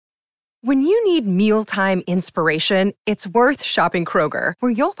When you need mealtime inspiration, it's worth shopping Kroger,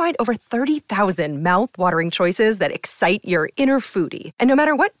 where you'll find over 30,000 mouth-watering choices that excite your inner foodie. And no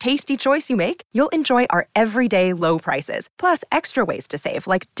matter what tasty choice you make, you'll enjoy our everyday low prices, plus extra ways to save,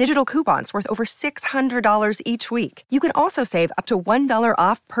 like digital coupons worth over $600 each week. You can also save up to $1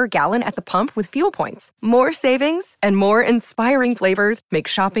 off per gallon at the pump with fuel points. More savings and more inspiring flavors make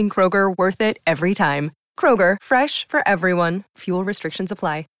shopping Kroger worth it every time. Kroger, fresh for everyone. Fuel restrictions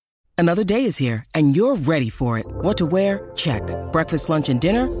apply. Another day is here, and you're ready for it. What to wear? Check. Breakfast, lunch, and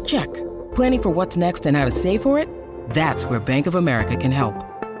dinner? Check. Planning for what's next and how to save for it? That's where Bank of America can help.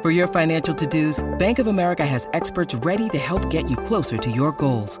 For your financial to-dos, Bank of America has experts ready to help get you closer to your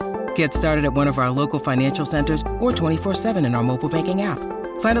goals. Get started at one of our local financial centers or 24/7 in our mobile banking app.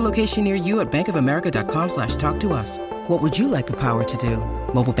 Find a location near you at bankofamerica.com/talktous. What would you like the power to do?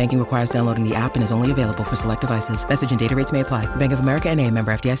 Mobile banking requires downloading the app and is only available for select devices. Message and data rates may apply. Bank of America N.A.,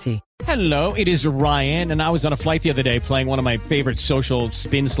 member FDIC. Hello, it is Ryan, and I was on a flight the other day playing one of my favorite social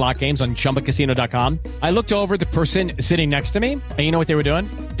spin slot games on ChumbaCasino.com. I looked over at the person sitting next to me, and you know what they were doing?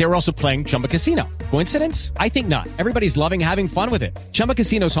 They were also playing Chumba Casino. Coincidence? I think not. Everybody's loving having fun with it. Chumba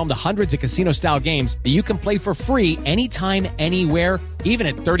Casino is home to hundreds of casino-style games that you can play for free anytime, anywhere, even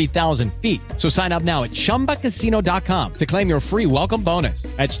at 30,000 feet. So sign up now at ChumbaCasino.com to claim your free welcome bonus.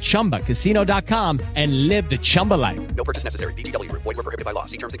 That's ChumbaCasino.com and live the Chumba life. No purchase necessary. VGW. Void where prohibited by law.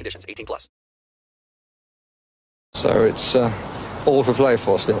 See terms and conditions. 18+. So it's all for play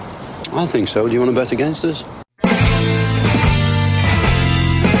for still? I think so. Do you want to bet against us?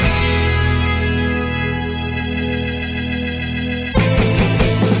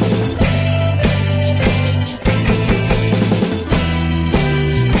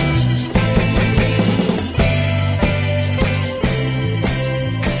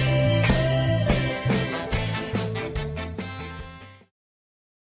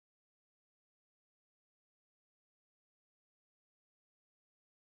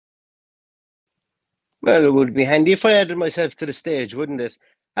 Well, it would be handy if I added myself to the stage, wouldn't it?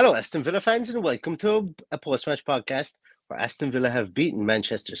 Hello, Aston Villa fans, and welcome to a post-match podcast where Aston Villa have beaten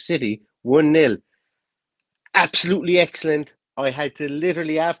Manchester City 1-0. Absolutely excellent. I had to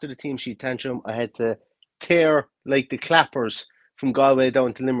literally, after the team sheet tantrum, I had to tear like the clappers from Galway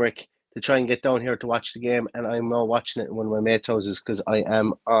down to Limerick to try and get down here to watch the game, and I'm now watching it in one of my mates' houses because I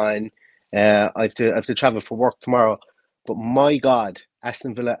am on. I have to travel for work tomorrow. But my God,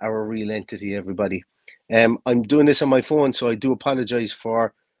 Aston Villa are a real entity, everybody. I'm doing this on my phone, so I do apologise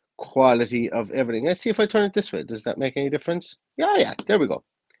for quality of everything. Let's see if I turn it this way. Does that make any difference? Yeah, there we go.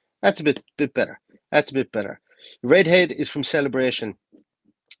 That's a bit better. That's a bit better. Redhead is from Celebration,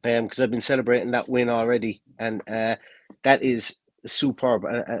 because I've been celebrating that win already, and that is superb.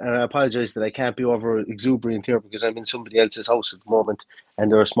 And I apologise that I can't be over exuberant here because I'm in somebody else's house at the moment,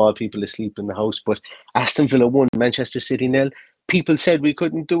 and there are small people asleep in the house. But Aston Villa won, Manchester City 0. People said we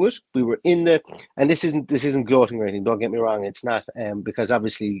couldn't do it. We were in the, and this isn't gloating or anything. Don't get me wrong, it's not. Because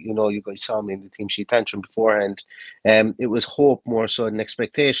obviously, you guys saw me in the team sheet tantrum beforehand. It was hope more so than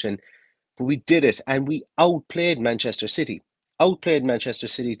expectation, but we did it, and we outplayed Manchester City. Outplayed Manchester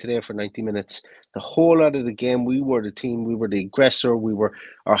City today for 90 minutes. The whole lot of the game, we were the team. We were the aggressor.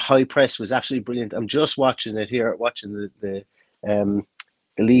 Our high press was absolutely brilliant. I'm just watching it here, watching the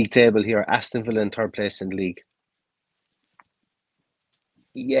league table here. Aston Villa in third place in the league.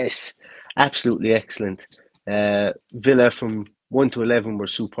 Yes, absolutely excellent. Villa from 1 to 11 were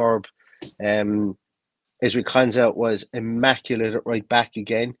superb. Ezri Konsa was immaculate at right back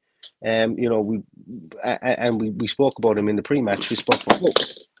again. We spoke about him in the pre-match. We spoke about him.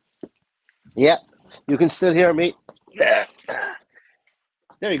 Yeah, you can still hear me. Yeah.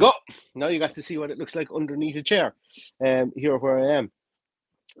 There you go. Now you got to see what it looks like underneath a chair. Here where I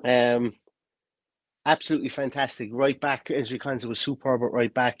am. Absolutely fantastic. Right back, Ezri Konsa was superb at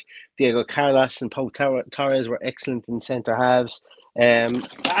right back. Diego Carlos and Pau Torres were excellent in centre halves.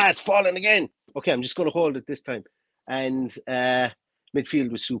 It's fallen again. Okay, I'm just going to hold it this time. And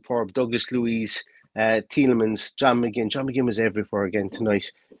midfield was superb. Douglas Luiz, Tielemans, John McGinn. John McGinn was everywhere again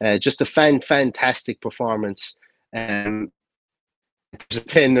tonight. Just a fantastic performance. There's a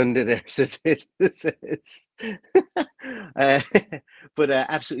pen under there. But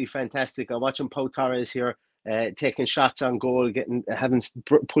absolutely fantastic. I'm watching Pau Torres here, taking shots on goal,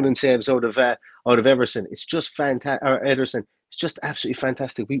 pulling saves out of Everson. It's just fantastic. Or Ederson. It's just absolutely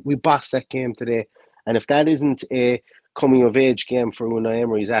fantastic. We bossed that game today, and if that isn't a coming of age game for Unai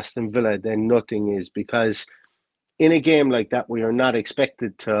Emery's Aston Villa, then nothing is. Because in a game like that, we are not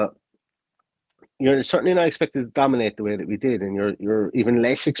expected to. You're certainly not expected to dominate the way that we did, and you're even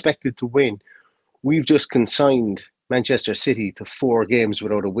less expected to win. We've just consigned Manchester City to 4 games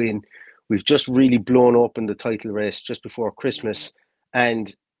without a win. we've just really blown open the title race just before Christmas.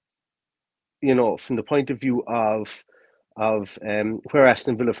 And, you know, from the point of view of where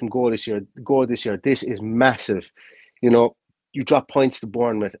Aston Villa go this year, this is massive. You know, you drop points to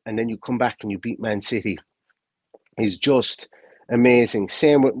Bournemouth and then you come back and you beat Man City. Is just amazing.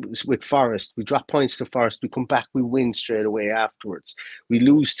 Same with Forest. We drop points to Forest. We come back. We win straight away afterwards. We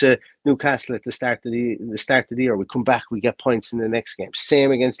lose to Newcastle at the start of the year. We come back. We get points in the next game.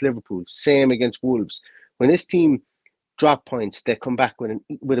 Same against Liverpool. Same against Wolves. When this team drop points, they come back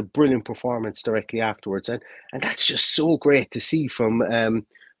with a brilliant performance directly afterwards, and that's just so great to see from a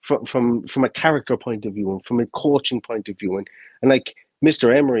character point of view and from a coaching point of view, and like.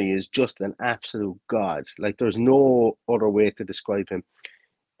 Mr. Emery is just an absolute god. Like, there's no other way to describe him.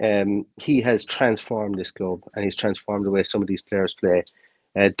 He has transformed this club, and he's transformed the way some of these players play.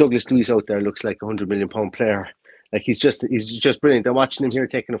 Douglas Luiz out there looks like £100 million player. Like, he's just brilliant. I'm watching him here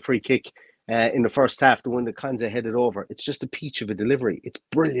taking a free kick in the first half, the one that Konza headed over. It's just a peach of a delivery. It's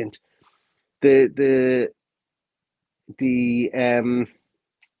brilliant. The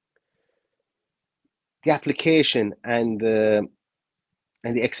application and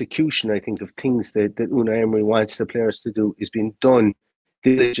the execution, I think, of things that Unai Emery wants the players to do is being done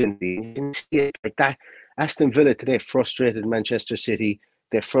diligently. You can see it like that. Aston Villa today frustrated Manchester City.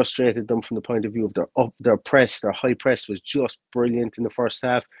 They frustrated them from the point of view of their press. Their high press was just brilliant in the first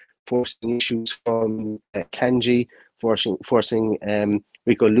half, forcing issues from Kanji, forcing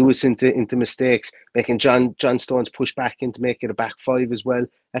Rico Lewis into mistakes, making John Stones push back in to make it a back five as well.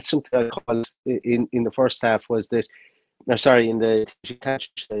 That's something I called in the first half, was that. No, sorry, in the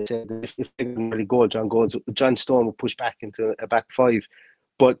catch, they said that if they didn't really goal, John Stone would push back into a back five.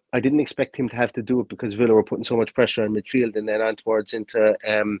 But I didn't expect him to have to do it because Villa were putting so much pressure on midfield and then on towards into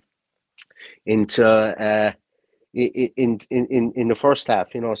in the first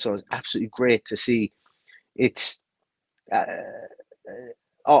half, you know. So it's absolutely great to see. It's I'm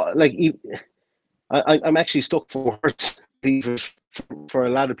actually stuck for words for a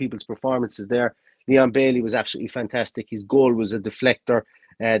lot of people's performances there. Leon Bailey was absolutely fantastic. His goal was a deflector.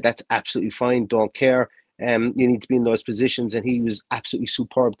 That's absolutely fine. Don't care. You need to be in those positions, and he was absolutely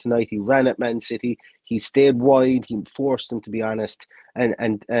superb tonight. He ran at Man City. He stayed wide. He forced them, to be honest,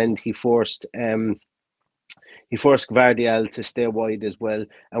 and he forced Gvardiol to stay wide as well,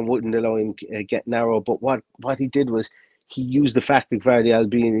 and wouldn't allow him get narrow. But what he did was he used the fact that Gvardiol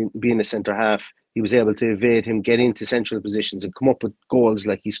being a centre half, he was able to evade him, get into central positions, and come up with goals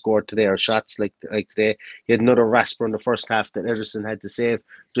like he scored today, or shots like today. He had another rasper in the first half that Ederson had to save.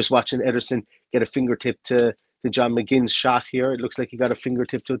 Just watching Ederson get a fingertip to John McGinn's shot here, it looks like he got a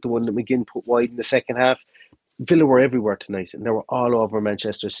fingertip to it, the one that McGinn put wide in the second half. Villa were everywhere tonight, and they were all over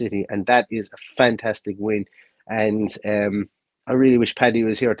Manchester City, and that is a fantastic win. And I really wish Paddy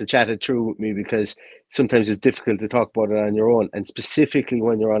was here to chat it through with me, because sometimes it's difficult to talk about it on your own, and specifically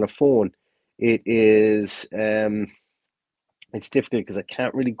when you're on a phone. It is it's difficult because I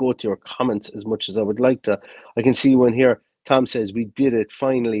can't really go to your comments as much as I would like to. I can see one here. Tom says, we did it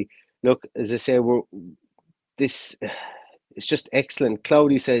finally. Look, as I say, it's just excellent.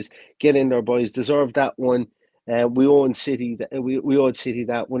 Cloudy says, get in there, boys. Deserve that one. We owed City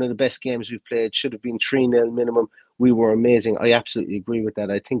that. One of the best games we've played. Should have been 3-0 minimum. We were amazing. I absolutely agree with that.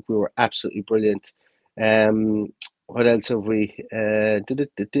 I think we were absolutely brilliant. What else have we?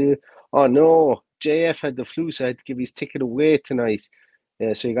 Oh no, JF had the flu, so I had to give his ticket away tonight.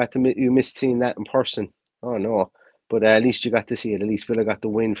 So you missed seeing that in person. Oh no, but at least you got to see it. At least Villa got the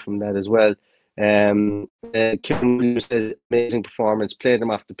win from that as well. Kieran Williams says, amazing performance, played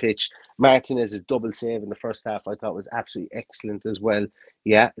them off the pitch. Martinez's double save in the first half I thought was absolutely excellent as well.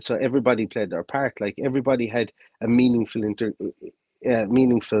 Yeah, so everybody played their part. Like, everybody had a meaningful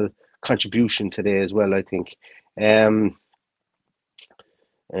contribution today as well, I think.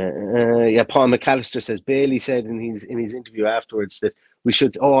 Paul McAllister says, Bailey said in his interview afterwards that we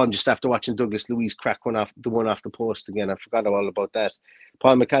should. I'm just after watching Douglas Luiz crack the one off the post again. I forgot all about that.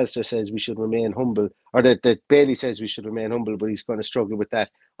 Paul McAllister says we should remain humble, or that Bailey says we should remain humble, but he's going to struggle with that.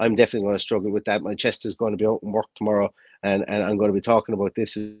 I'm definitely going to struggle with that. My chest is going to be out in work tomorrow, and I'm going to be talking about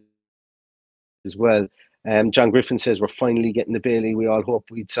this as well. John Griffin says we're finally getting the Bailey we all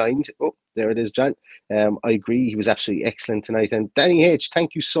hope we'd signed. Oh, there it is, John. I agree. He was absolutely excellent tonight. And Danny H,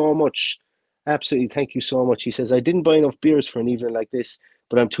 thank you so much. Absolutely, thank you so much. He says, I didn't buy enough beers for an evening like this,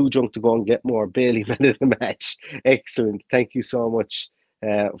 but I'm too drunk to go and get more. Bailey man of the match. Excellent. Thank you so much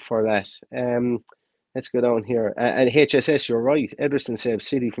for that. Let's go down here. And HSS, you're right. Ederson saved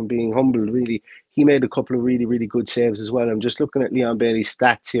City from being humbled, really. He made a couple of really, really good saves as well. I'm just looking at Leon Bailey's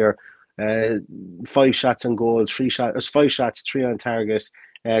stats here. 5 shots on goal, 5 shots, 3 on target,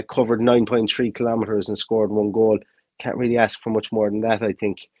 covered 9.3 kilometres and scored 1 goal. Can't really ask for much more than that, I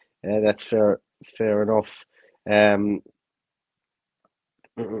think. That's fair enough.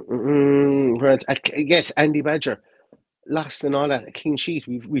 Whereas, I guess Andy Badger lost and all that, a clean sheet.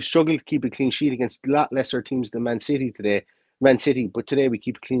 We've struggled to keep a clean sheet against a lot lesser teams than Man City, but today we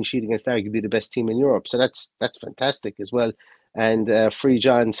keep a clean sheet against arguably the best team in Europe. So that's fantastic as well. And Free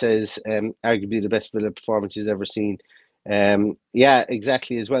John says arguably the best Villa performance he's ever seen. Yeah,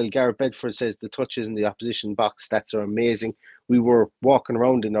 exactly as well. Gareth Bedford says the touches in the opposition box stats are amazing. We were walking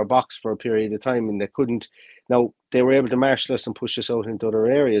around in our box for a period of time and they couldn't. Now, they were able to marshal us and push us out into other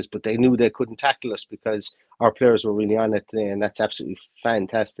areas, but they knew they couldn't tackle us because our players were really on it today, and that's absolutely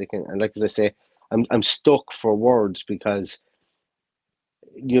fantastic. And like as I say, I'm stuck for words because,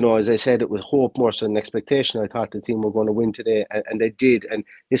 as I said, it was hope more so than expectation. I thought the team were going to win today, and they did. And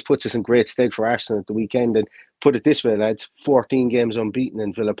this puts us in great stead for Arsenal at the weekend. And put it this way, lads, 14 games unbeaten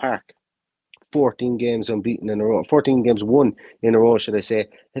in Villa Park. 14 games unbeaten in a row, 14 games won in a row, should I say.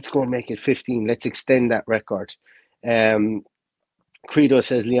 Let's go and make it 15. Let's extend that record. Credo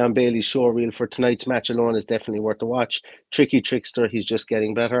says Leon Bailey's show reel for tonight's match alone is definitely worth a watch. Tricky trickster, he's just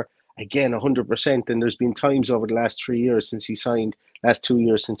getting better. Again, 100%. And there's been times over the last 2 years since he signed,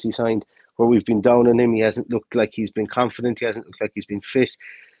 where we've been down on him. He hasn't looked like he's been confident. He hasn't looked like he's been fit.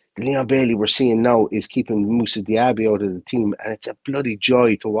 The Leon Bailey we're seeing now is keeping Moussa Diaby out of the team, and it's a bloody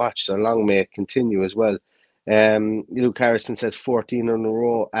joy to watch. So long may it continue as well. Luke Harrison says 14 in a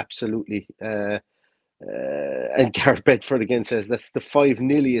row, absolutely. And Gareth Bedford again says that's the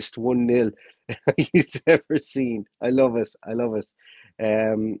 5-0-iest 1-0 he's ever seen. I love it.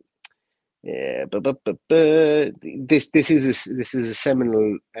 Yeah, but this is a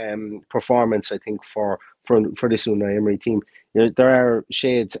seminal performance, I think, for this Unai Emery team. There are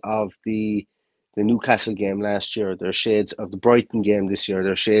shades of the Newcastle game last year. There are shades of the Brighton game this year.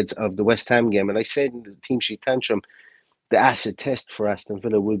 There are shades of the West Ham game. And I said in the team sheet tantrum, the acid test for Aston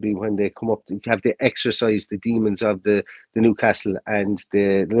Villa will be when they come up to have to exercise the demons of the Newcastle and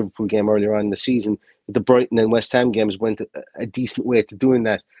the Liverpool game earlier on in the season. The Brighton and West Ham games went a decent way to doing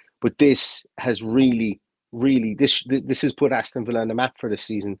that. But this has really this has put Aston Villa on the map for this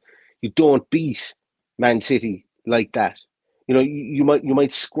season. You don't beat Man City like that. You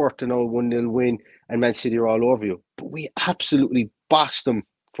might squirt an old 1-0 win and Man City are all over you. But we absolutely bossed them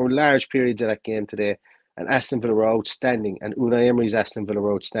for large periods of that game today. And Aston Villa were outstanding. And Unai Emery's Aston Villa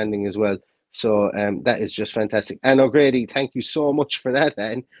were outstanding as well. So that is just fantastic. And O'Grady, thank you so much for that,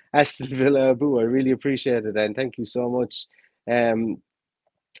 and Aston Villa Abu. I really appreciate it, and thank you so much.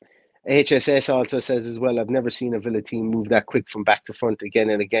 HSS also says as well, I've never seen a Villa team move that quick from back to front again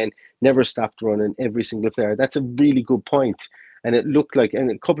and again. Never stopped running, every single player. That's a really good point. And it looked like, and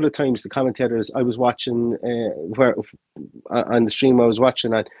a couple of times the commentators I was watching, where on the stream I was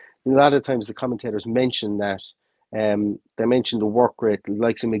watching on, a lot of times the commentators mentioned that. They mentioned the work rate. The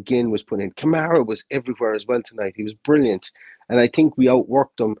likes of McGinn was put in. Kamara was everywhere as well tonight. He was brilliant. And I think we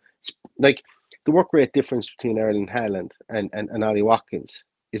outworked them. Like, the work rate difference between Erling Haaland and Ollie Watkins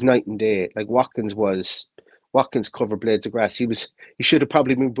is night and day. Like, Watkins covered blades of grass. He should have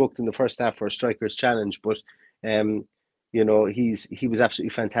probably been booked in the first half for a striker's challenge, but he was absolutely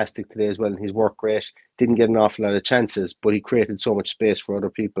fantastic today as well. And his work rate didn't get an awful lot of chances, but he created so much space for other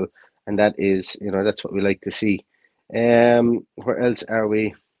people, and that is, that's what we like to see. Where else are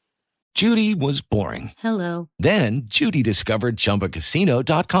we? Judy was boring. Hello. Then Judy discovered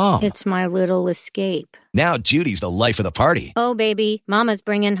ChumbaCasino.com. It's my little escape. Now Judy's the life of the party. Oh, baby, mama's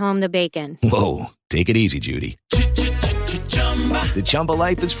bringing home the bacon. Whoa, take it easy, Judy. The Chumba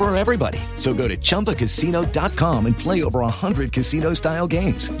life is for everybody. So go to ChumbaCasino.com and play over 100 casino-style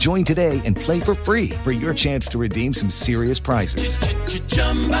games. Join today and play for free for your chance to redeem some serious prizes.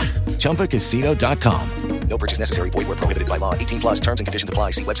 ChumbaCasino.com. No purchase necessary. Void where prohibited by law. 18 plus terms and conditions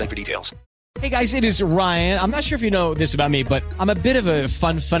apply. See website for details. Hey guys, it is Ryan. I'm not sure if you know this about me, but I'm a bit of a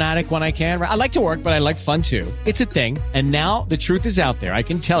fun fanatic when I can. I like to work, but I like fun too. It's a thing. And now the truth is out there. I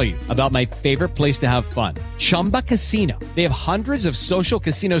can tell you about my favorite place to have fun. Chumba Casino. They have hundreds of social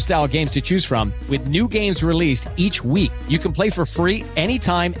casino style games to choose from with new games released each week. You can play for free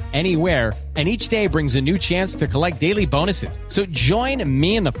anytime, anywhere. And each day brings a new chance to collect daily bonuses. So join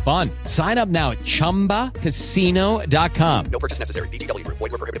me in the fun. Sign up now at ChumbaCasino.com. No purchase necessary. VGW. Void where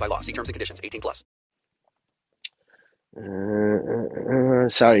prohibited by law. See terms and conditions. 18 plus.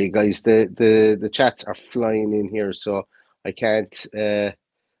 Sorry, guys. The chats are flying in here, so I can't.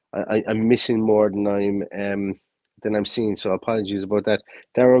 I'm missing more than I'm seeing. So apologies about that.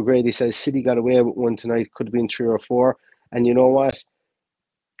 Darrow Grady says City got away with one tonight. Could have been 3 or 4. And you know what?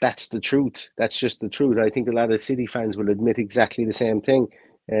 That's the truth. That's just the truth. I think a lot of City fans will admit exactly the same thing.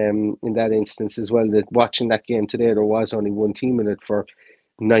 in that instance as well. That watching that game today, there was only one team in it for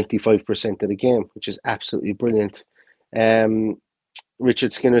 95% of the game, which is absolutely brilliant.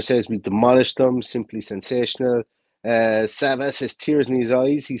 Richard Skinner says we demolished them, simply sensational. Sava says tears in his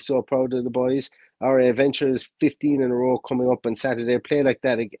eyes. He's so proud of the boys. Our adventure is 15 in a row coming up on Saturday. Play like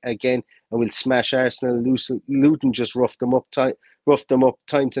that again, and we'll smash Arsenal. Luton just roughed them up. Time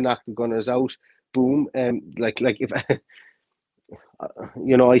to knock the Gunners out. Boom. Like if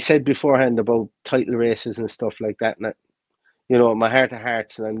I said beforehand about title races and stuff like that, and my heart of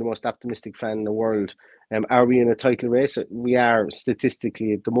hearts, and I'm the most optimistic fan in the world. Are we in a title race? We are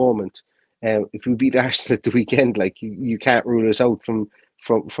statistically at the moment. If we beat Arsenal at the weekend, like you can't rule us out from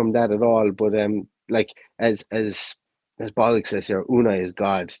that at all. But like as Bollock says here, Unai is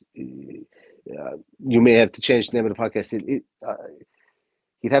God. You may have to change the name of the podcast.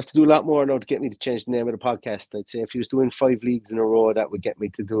 He'd have to do a lot more now to get me to change the name of the podcast. I'd say if he was doing 5 leagues in a row, that would get me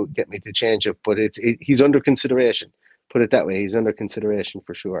to change it. But he's under consideration. Put it that way. He's under consideration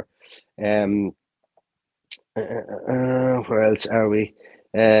for sure. Where else are we?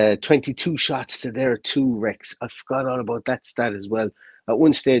 22 shots to their 2, Rex. I forgot all about that stat as well. At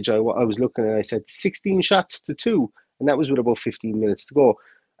one stage, I was looking and I said 16 shots to 2, and that was with about 15 minutes to go.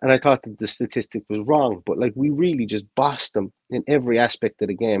 And I thought that the statistic was wrong, but like we really just bossed them in every aspect of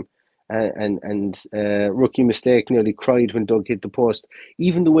the game. And rookie mistake, nearly cried when Doug hit the post.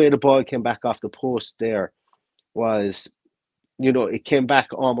 Even the way the ball came back off the post there was, it came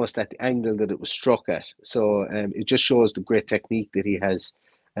back almost at the angle that it was struck at. So it just shows the great technique that he has.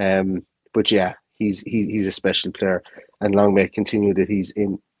 But yeah, he's a special player, and long may it continue that he's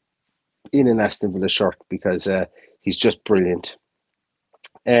in an Aston Villa shirt, because he's just brilliant.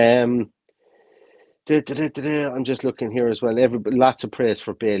 I'm just looking here as well. Lots of praise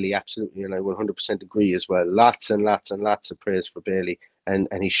for Bailey, absolutely, and I 100% agree as well. Lots and lots and lots of praise for Bailey, and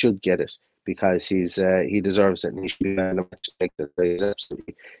he should get it, because he deserves it, and he should be man of the match. He's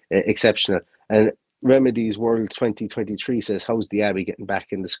absolutely exceptional. And Remedies World 2023 says, how's the Abbey getting back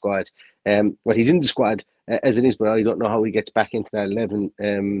in the squad? Well, he's in the squad as it is, but I don't know how he gets back into that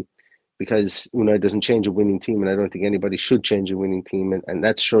 11. Because Unai doesn't change a winning team, and I don't think anybody should change a winning team, and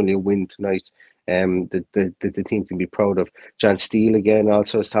that's surely a win tonight. That the team can be proud of. John Steele again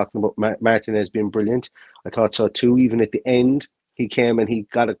also is talking about Martinez being brilliant. I thought so too. Even at the end, he came and he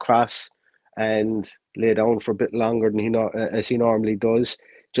got across and lay down for a bit longer than as he normally does.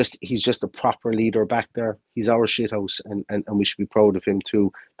 He's just a proper leader back there. He's our shithouse, and we should be proud of him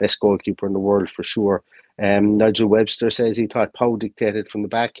too. Best goalkeeper in the world for sure. Nigel Webster says he thought Pau dictated from the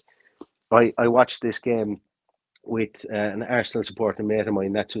back. I watched this game with an Arsenal supporting mate of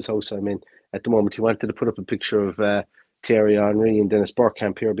mine. That's whose house I'm in at the moment. He wanted to put up a picture of Thierry Henry and Dennis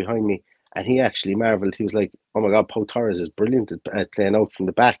Bergkamp here behind me, and he actually marvelled. He was like, "Oh my God, Pau Torres is brilliant at playing out from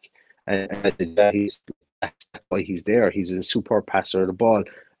the back." And I said, that's why he's there. He's a superb passer of the ball,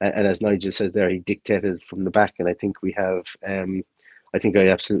 and as Nigel says there, he dictated from the back. And I think we have. I think I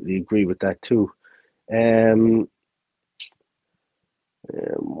absolutely agree with that too.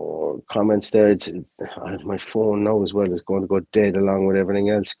 More comments there. My phone now as well is going to go dead along with everything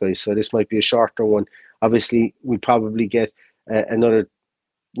else, guys. So this might be a shorter one. Obviously, we'll probably get another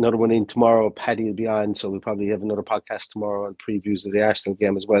one in tomorrow. Paddy will be on, so we'll probably have another podcast tomorrow on previews of the Arsenal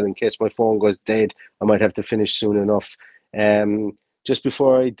game as well. In case my phone goes dead, I might have to finish soon enough. Just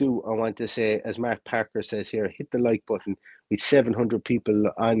before I do, I want to say, as Mark Parker says here, hit the like button. With 700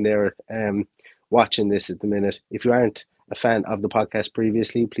 people on there watching this at the minute. If you aren't a fan of the podcast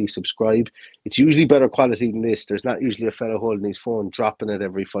previously, please subscribe. It's usually better quality than this. There's not usually a fellow holding his phone dropping it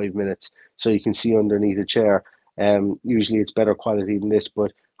every 5 minutes so you can see underneath a chair. Usually it's better quality than this,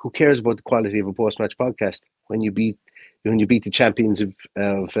 but who cares about the quality of a post-match podcast when you beat the champions of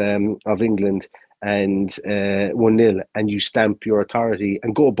England and 1-0, and you stamp your authority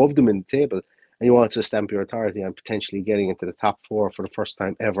and go above them in the table, and you also stamp your authority on potentially getting into the top 4 for the first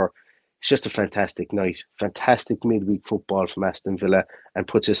time ever. It's just a fantastic night, fantastic midweek football from Aston Villa, and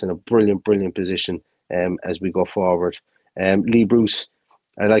puts us in a brilliant, brilliant position as we go forward. Lee Bruce,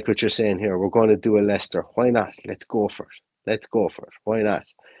 I like what you're saying here. We're going to do a Leicester. Why not? Let's go for it. Why not?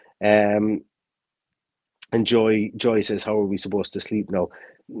 And Joy says, how are we supposed to sleep now?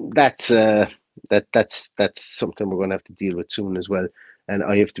 That's something we're going to have to deal with soon as well. And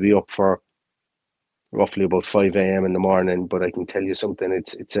I have to be up for roughly about 5 a.m. in the morning. But I can tell you something.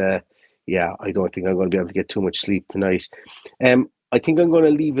 I don't think I'm going to be able to get too much sleep tonight. I think I'm going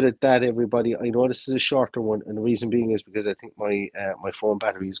to leave it at that, everybody. I know this is a shorter one, and the reason being is because I think my phone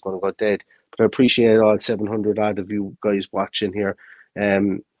battery is going to go dead. But I appreciate all 700 odd of you guys watching here.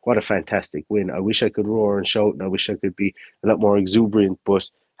 what a fantastic win. I wish I could roar and shout, and I wish I could be a lot more exuberant, but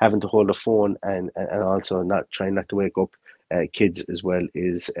having to hold a phone and also trying not to wake up kids as well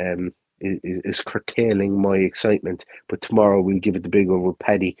is curtailing my excitement. But tomorrow we'll give it the big over with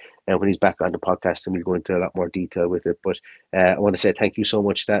Paddy when he's back on the podcast, and we'll go into a lot more detail with it. But I want to say thank you so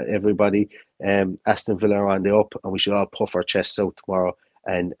much to everybody. Aston Villa are on the up, and we should all puff our chests out tomorrow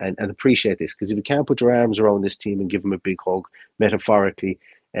and appreciate this, because if you can't put your arms around this team and give them a big hug metaphorically,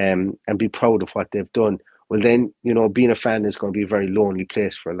 and be proud of what they've done, well then, being a fan is going to be a very lonely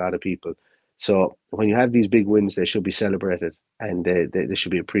place for a lot of people. So when you have these big wins, they should be celebrated, and they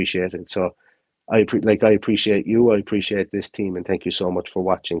should be appreciated. So I appreciate you, I appreciate this team, and thank you so much for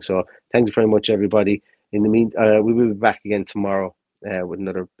watching. So thank you very much, everybody. In the we will be back again tomorrow with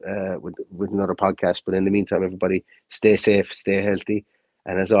another podcast. But in the meantime, everybody, stay safe, stay healthy,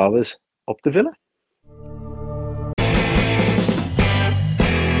 and as always, up the Villa.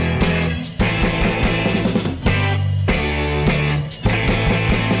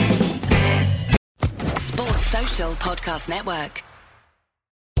 Social Podcast Network.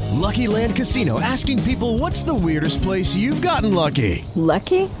 Lucky Land Casino, asking people, what's the weirdest place you've gotten lucky?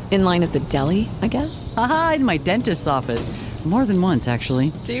 Lucky? In line at the deli, I guess? Aha, in my dentist's office. More than once,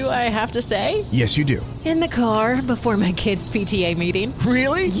 actually. Do I have to say? Yes, you do. In the car before my kids' PTA meeting.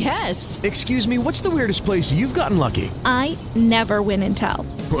 Really? Yes. Excuse me, what's the weirdest place you've gotten lucky? I never win and tell.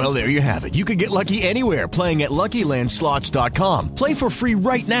 Well, there you have it. You can get lucky anywhere, playing at LuckyLandSlots.com. Play for free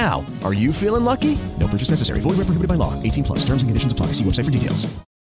right now. Are you feeling lucky? No purchase necessary. Void where prohibited by law. 18+. Terms and conditions apply. See website for details.